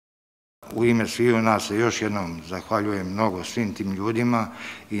u ime svih nas se još jednom zahvaljujem mnogo svim tim ljudima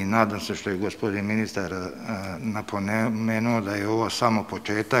i nadam se, što je gospodin ministar napomenuo, da je ovo samo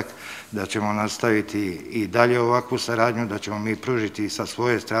početak, da ćemo nastaviti i dalje ovakvu saradnju, da ćemo mi pružiti sa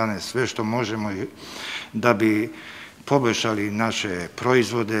svoje strane sve što možemo da bi poboljšali naše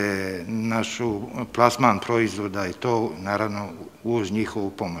proizvode, našu plasman proizvoda i to naravno uz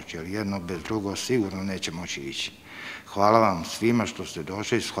njihovu pomoć, jer jedno bez drugo sigurno neće moći ići. Hvala vam svima što ste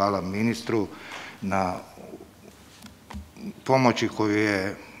došli, hvala ministru na pomoći koju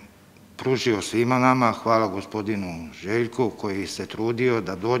je pružio svima nama, hvala gospodinu Željku koji se trudio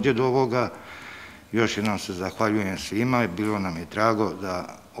da dođe do ovoga. Još jednom se zahvaljujem svima, bilo nam je drago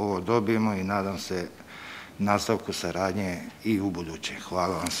da ovo dobijemo i nadam se nastavku saradnje i u buduće.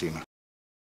 Hvala vam svima.